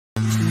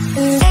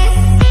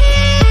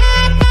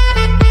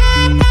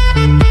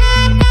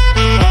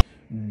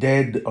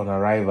Dead on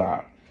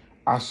arrival,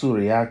 Asuu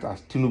reacts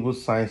as Tinubu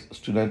signs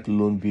student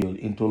loan bill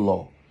into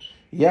law.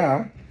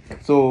 Yeah,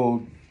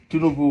 so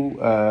Tinubu,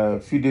 a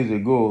few days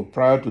ago,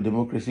 prior to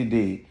Democracy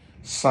Day,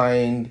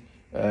 signed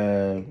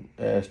a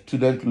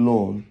student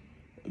loan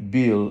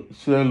bill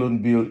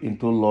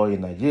into law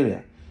in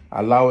Nigeria,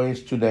 allowing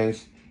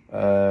students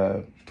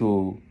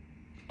to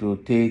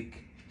take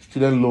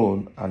student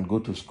loan and go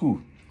to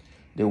school.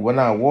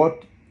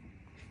 What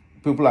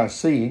people are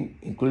saying,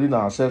 including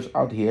ourselves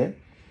out here,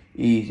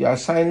 is you are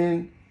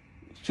signing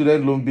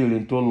student loan bill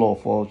into law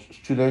for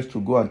students to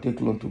go and take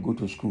loan to go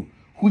to school.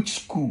 Which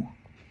school?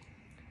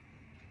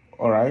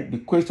 All right. The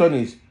question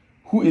is,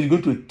 who is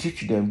going to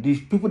teach them?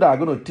 These people that are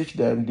going to teach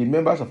them, the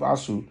members of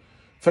Asuu,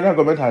 federal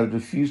government has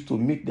refused to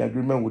meet the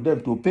agreement with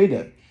them to pay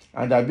them,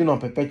 and they have been on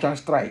perpetual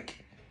strike.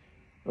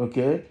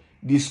 Okay.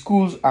 The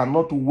schools are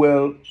not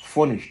well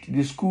furnished.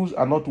 The schools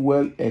are not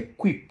well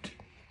equipped.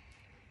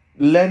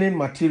 Learning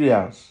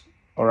materials,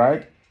 all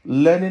right?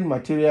 Learning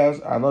materials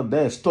are not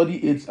there.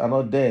 Study aids are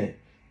not there.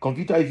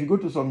 Computer, if you go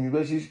to some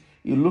universities,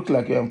 it looks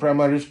like you're in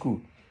primary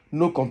school.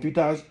 No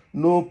computers,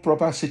 no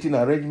proper sitting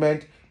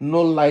arrangement,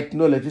 no light,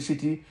 no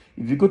electricity.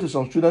 If you go to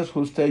some students'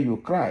 hostel, you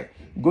cry.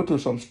 Go to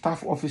some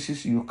staff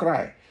offices, you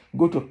cry.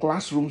 Go to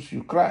classrooms,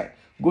 you cry.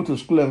 Go to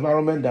school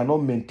environment, they are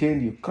not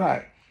maintained, you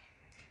cry.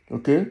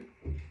 Okay?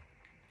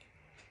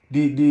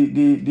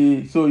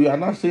 So you are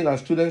not saying that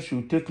students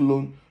should take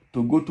loan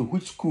to go to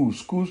which schools?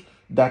 Schools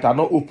that are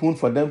not open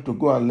for them to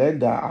go and learn.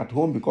 They are at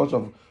home because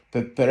of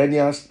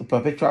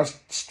perpetual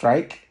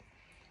strike.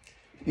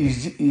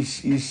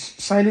 Is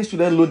signing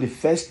student loan the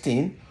first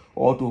thing,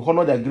 or to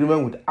honor the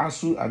agreement with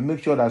Asuu and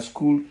make sure that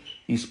school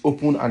is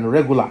open and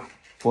regular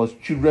for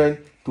children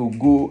to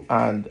go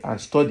and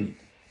study?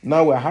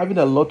 Now we're having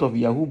a lot of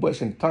Yahoo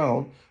boys in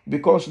town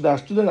because there are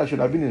students that should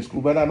have been in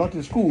school but are not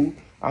in school,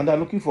 and they're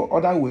looking for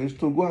other ways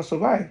to go and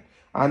survive.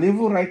 And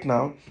even right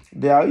now,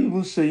 they are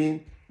even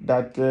saying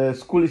that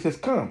school is a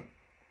scam.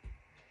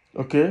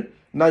 Okay,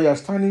 now you're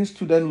starting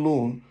student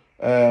loan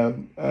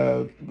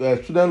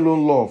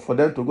law for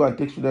them to go and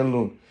take student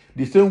loan.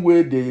 The same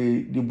way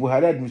the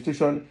Buhari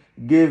administration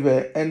gave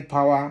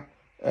Empower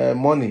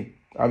money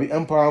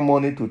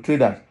to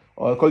traders,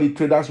 or call it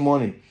traders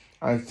money,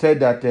 and said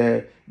that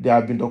they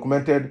have been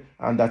documented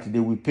and that they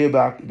will pay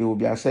back, they will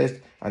be assessed,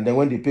 and then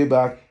when they pay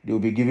back, they will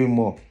be given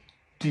more.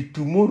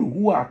 Tomorrow,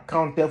 who are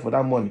accounted for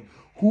that money?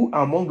 Who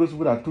among those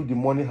people that took the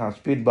money has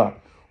paid back?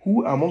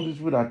 Who among those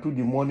people that took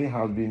the money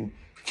has been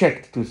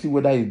checked to see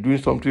whether he's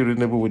doing something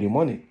reasonable with the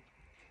money?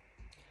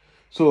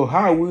 So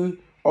how are we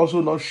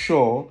also not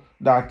sure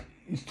that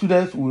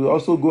students will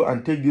also go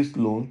and take this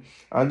loan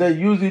and then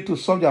use it to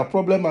solve their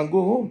problem and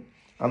go home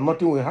and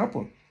nothing will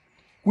happen?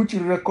 Which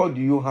record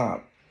do you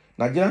have?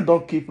 Nigerians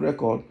don't keep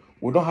record.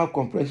 We don't have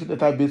comprehensive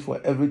database for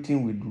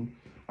everything we do,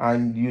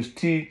 and you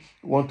still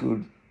want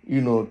to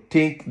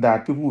think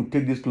that people will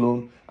take this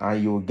loan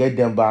and you will get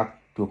them back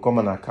to come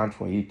and account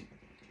for it.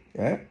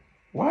 Yeah?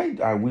 Why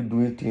are we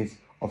doing things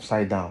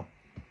upside down?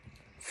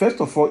 First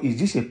of all, is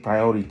this a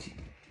priority?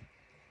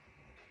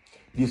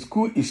 The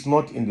school is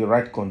not in the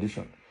right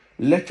condition.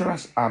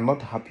 Lecturers are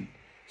not happy.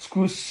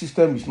 School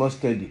system is not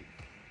steady.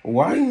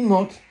 Why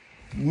not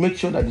make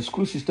sure that the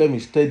school system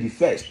is steady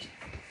first?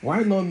 Why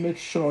not make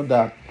sure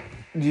that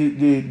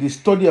the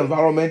study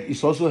environment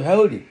is also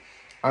healthy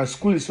and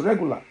school is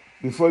regular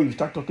before you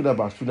start talking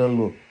about student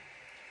loan?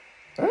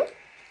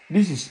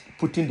 This is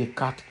putting the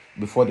cart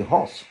before the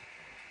horse.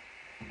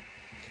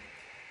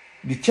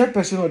 The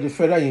chairperson of the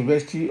Federal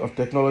University of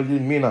Technology,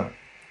 Mina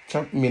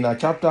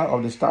chapter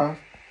of the Staff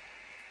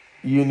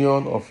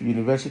Union of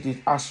Universities,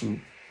 Asuu,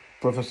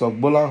 Professor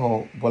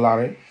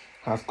Bolare,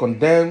 has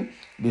condemned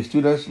the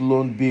students'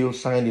 loan bill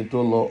signed into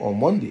law on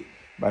Monday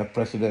by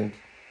President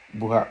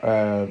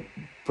Bola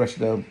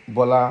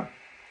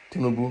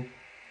Tinubu.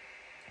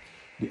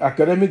 The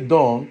academic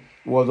Dawn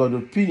was of the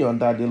opinion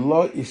that the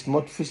law is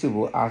not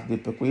feasible as the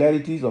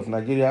peculiarities of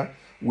Nigeria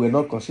were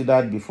not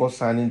considered before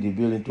signing the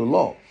bill into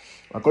law.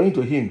 According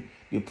to him,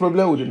 the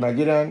problem with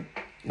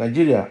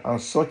Nigeria and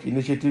such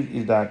initiatives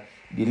is that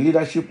the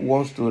leadership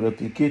wants to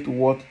replicate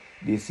what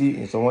they see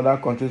in some other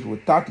countries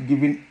without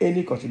giving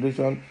any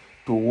consideration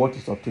to what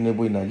is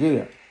obtainable in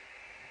Nigeria.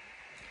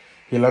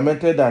 He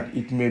lamented that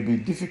it may be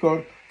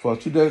difficult for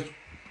students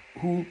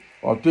who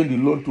obtain the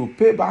loan to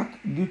pay back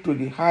due to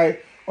the high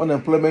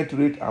unemployment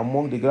rate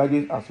among the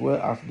graduates as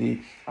well as the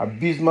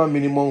abysmal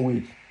minimum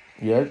wage.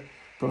 Yes,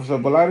 Professor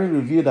Bolari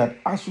revealed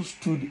that Asuu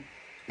stood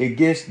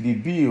against the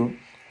bill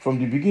from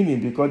the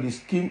beginning because the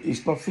scheme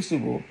is not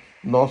feasible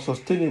nor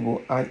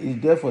sustainable and is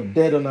therefore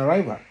dead on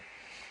arrival.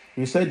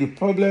 He said the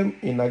problem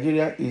in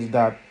Nigeria is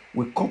that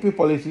we copy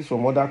policies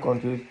from other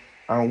countries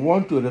and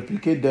want to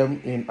replicate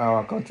them in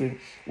our country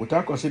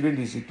without considering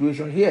the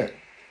situation here.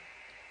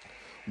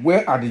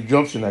 Where are the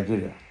jobs in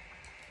Nigeria?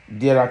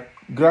 There are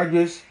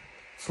graduates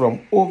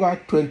from over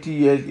 20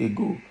 years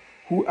ago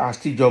who are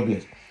still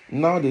jobless.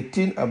 Now the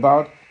thing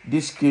about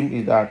this scheme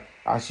is that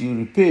as you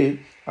repay,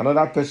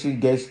 another person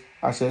gets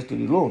access to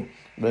the loan.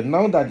 But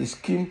now that the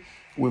scheme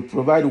will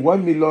provide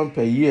 1 million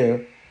per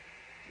year,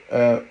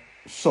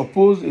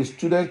 suppose a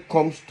student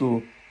comes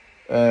to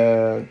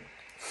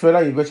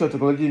Federal University of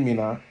Technology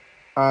Mina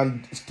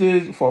and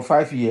stays for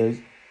 5 years,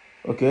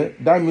 okay,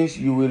 that means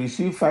you will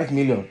receive 5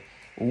 million.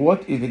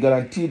 What is the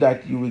guarantee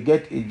that you will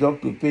get a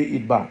job to pay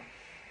it back?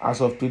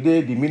 As of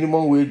today, the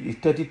minimum wage is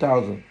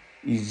 30,000.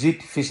 Is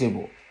it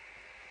feasible?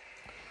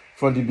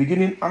 From the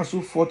beginning,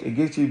 Asuu fought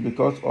against it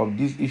because of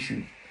these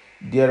issues.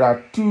 There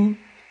are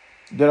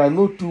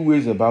no two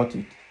ways about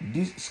it.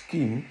 This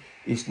scheme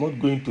is not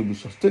going to be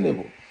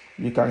sustainable.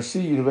 You can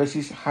see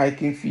universities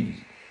hiking fees.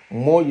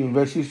 More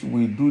universities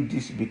will do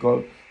this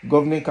because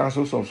governing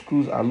councils of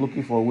schools are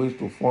looking for ways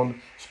to fund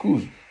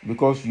schools,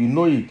 because you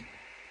know it.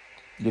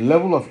 The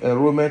level of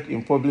enrollment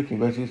in public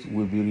universities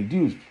will be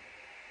reduced.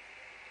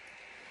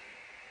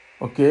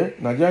 Okay,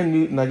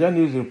 Nigerian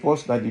News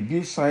reports that the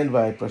bill signed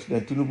by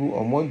President Tinubu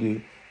on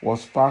Monday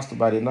was passed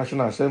by the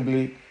National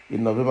Assembly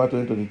in November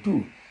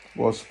 2022,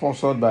 was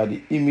sponsored by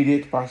the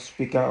immediate past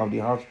Speaker of the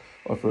House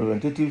of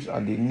Representatives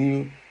and the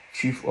new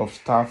Chief of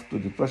Staff to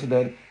the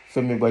President,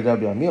 Femi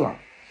Gbajabiamila.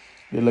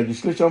 The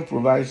legislation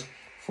provides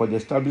for the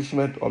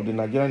establishment of the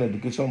Nigerian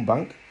Education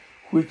Bank,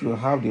 which will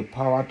have the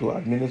power to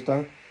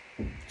administer,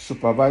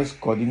 supervise,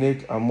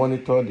 coordinate, and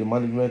monitor the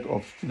management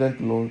of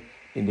student loans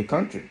in the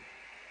country.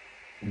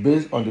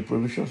 Based on the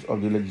provisions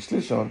of the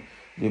legislation,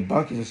 the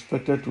bank is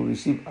expected to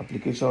receive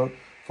applications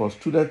for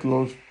student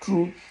loans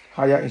through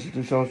higher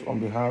institutions on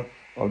behalf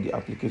of the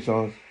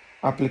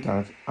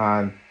applicants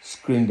and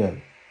screen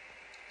them.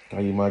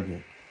 Can you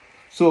imagine?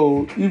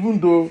 So even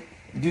though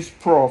this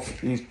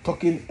prof is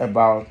talking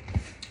about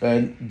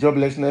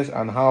joblessness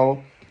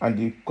and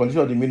the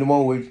condition of the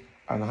minimum wage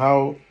and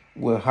how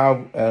we'll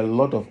have a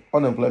lot of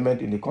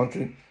unemployment in the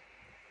country,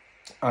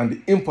 and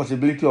the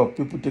impossibility of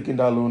people taking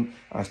that loan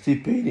and still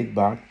paying it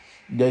back,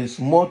 there is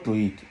more to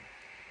it.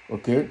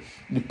 Okay,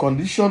 the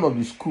condition of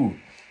the school,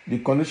 the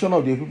condition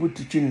of the people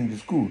teaching in the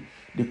school,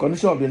 the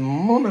condition of the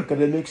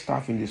non-academic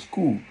staff in the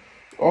school,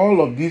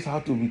 all of these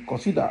have to be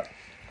considered.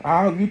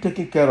 How are you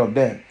taking care of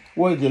them?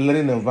 What is the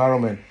learning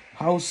environment?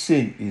 How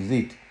sane is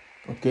it?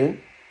 Okay,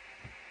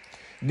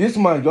 this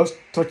man just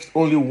touched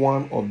only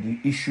one of the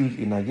issues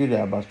in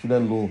Nigeria about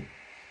student loan,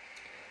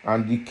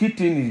 and the key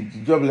thing is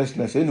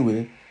joblessness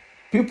anyway.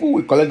 People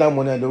will collect that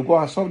money and they'll go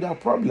and solve their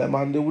problem,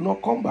 and they will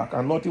not come back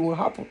and nothing will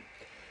happen.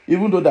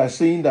 Even though they're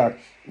saying that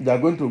they're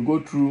going to go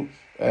through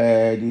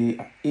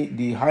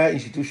the higher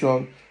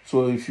institution.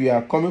 So if you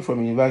are coming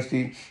from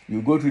university,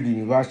 you go through the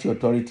university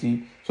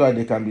authority so that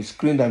they can be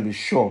screened and be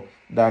sure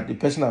that the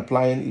person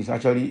applying is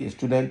actually a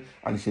student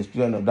and is a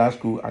student of that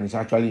school and is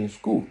actually in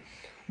school.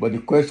 But the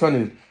question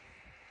is,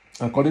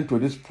 according to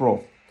this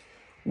prof,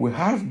 we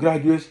have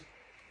graduates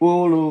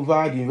all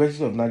over the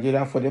universities of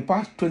Nigeria for the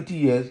past 20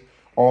 years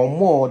or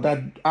more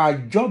that are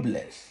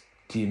jobless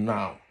till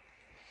now.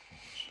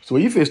 So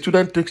if a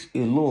student takes a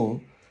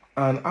loan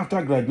and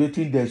after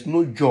graduating there's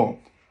no job,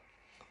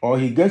 or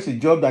he gets a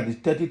job that is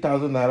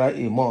 30,000 naira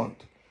a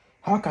month,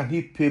 how can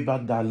he pay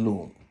back that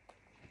loan?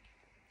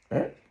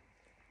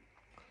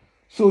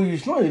 So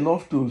it's not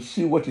enough to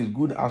see what is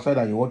good outside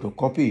and you want to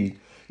copy it.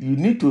 You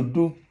need to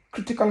do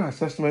critical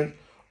assessment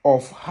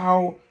of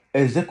how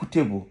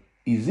executable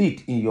is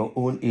it in your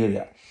own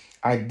area.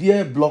 Are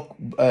there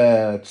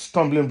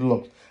stumbling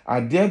blocks?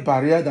 Are there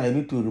barriers that you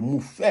need to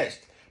remove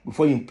first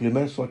before you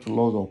implement such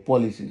laws or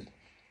policies?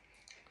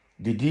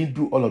 They didn't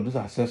do all of this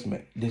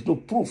assessment. There's no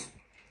proof.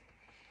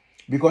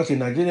 Because in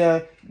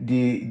Nigeria,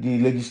 the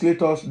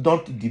legislators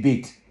don't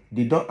debate.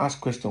 They don't ask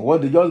questions.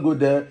 What they just go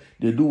there,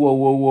 they do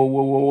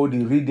whoa, they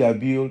read their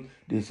bill.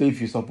 They say, if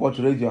you support,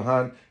 raise your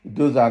hand.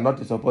 Those that are not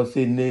in support,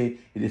 say nay.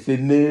 If they say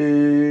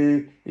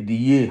nay, the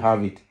yea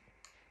have it.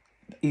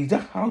 Is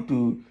that how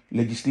to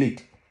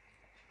legislate?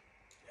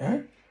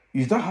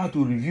 Is that how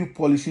to review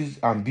policies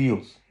and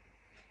bills?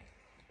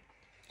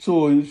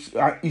 So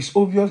it's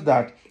obvious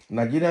that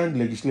Nigerian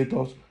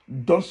legislators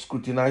don't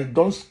scrutinize,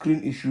 don't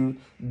screen issues,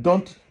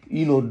 don't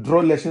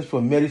draw lessons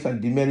from merits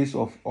and demerits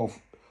of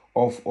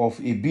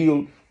a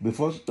bill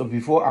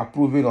before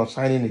approving or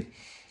signing it.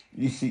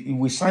 You see,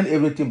 we sign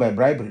everything by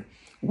bribery.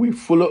 We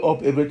follow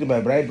up everything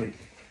by bribery.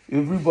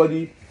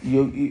 Everybody,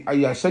 you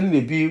are sending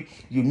a bill,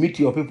 you meet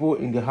your people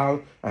in the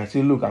house and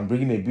say, look, I'm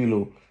bringing a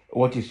bill.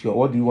 What do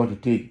you want to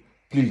take?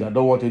 Please, I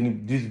don't want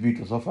this bill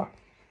to suffer.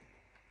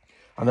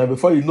 And then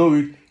before you know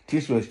it,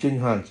 things will exchange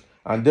hands.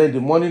 And then the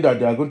morning that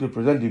they are going to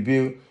present the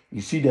bill,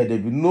 you see that there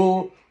will be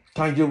no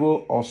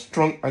tangible or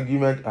strong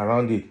argument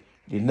around it.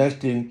 The next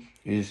thing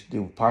is they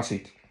will pass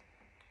it.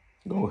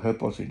 God will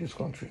help us in this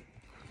country.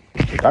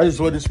 That is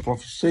what this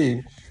prophet is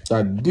saying,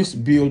 that this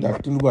bill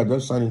that Tinubu has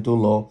just signed into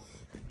law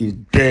is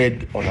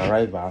dead on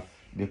arrival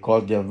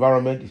because the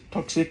environment is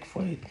toxic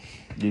for it.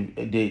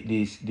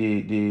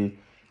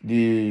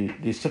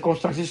 The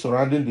circumstances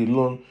surrounding the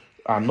loan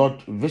are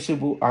not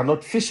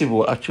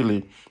feasible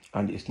actually,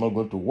 and it's not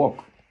going to work.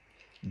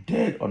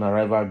 Dead on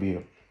arrival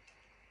bill.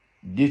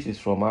 This is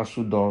from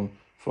Asuu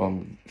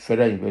from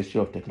Federal University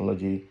of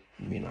Technology,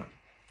 Mina.